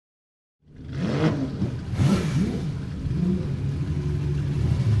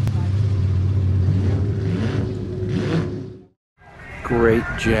great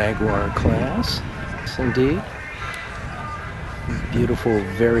Jaguar class. Yes, indeed. Beautiful,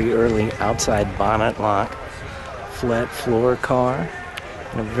 very early outside bonnet lock, flat floor car,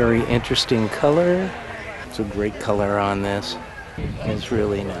 and a very interesting color. It's a great color on this. It's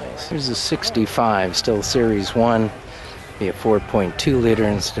really nice. Here's a 65, still Series 1. Be a 4.2 liter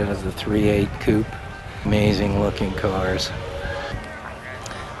instead of the 3.8 coupe. Amazing looking cars.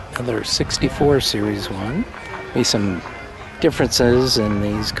 Another 64 Series 1. Be some differences in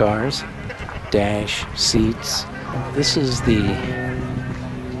these cars. Dash, seats. This is the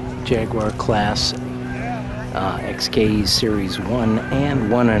Jaguar Class XK Series 1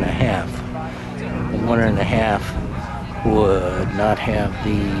 and 1.5. The 1.5 would not have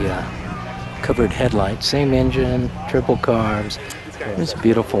the covered headlights. Same engine, triple carbs. This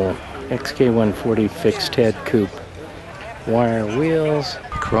beautiful XK140 fixed head coupe. Wire wheels,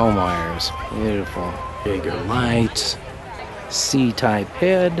 chrome wires, beautiful. Bigger lights, C-type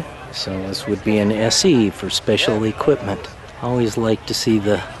head. So this would be an SE for special equipment. Always like to see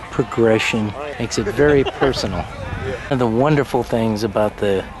the progression. Makes it very personal. One of the wonderful things about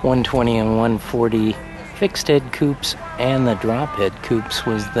the 120 and 140 fixed head coupes and the drop head coupes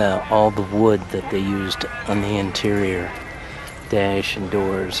was all the wood that they used on the interior, dash and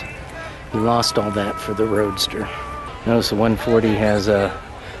doors. We lost all that for the Roadster. Notice the 140 has a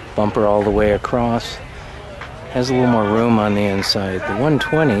bumper all the way across. Has a little more room on the inside. The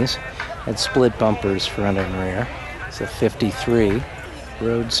 120s had split bumpers front and rear. It's a 53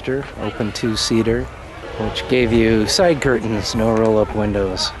 Roadster, open two-seater, which gave you side curtains, no roll-up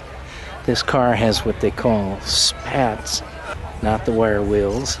windows. This car has what they call spats, not the wire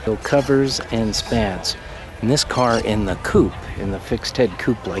wheels, so covers and spats. And this car in the coupe, in the fixed head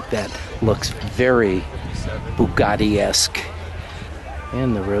coupe like that, looks very Bugatti-esque.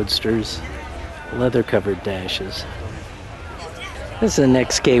 And the Roadsters, leather covered dashes. This is an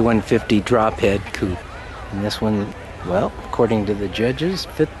XK150 drop head coupe. And this one, well, according to the judges,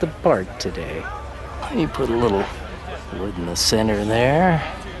 fit the part today. You put a little wood in the center there.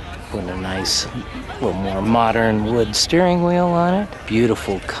 Put a nice, little more modern wood steering wheel on it.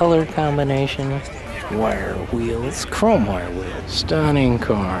 Beautiful color combination. Wire wheels, chrome wire wheels. Stunning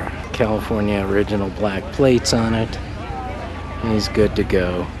car. California original black plates on it. He's good to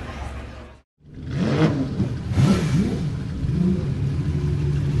go.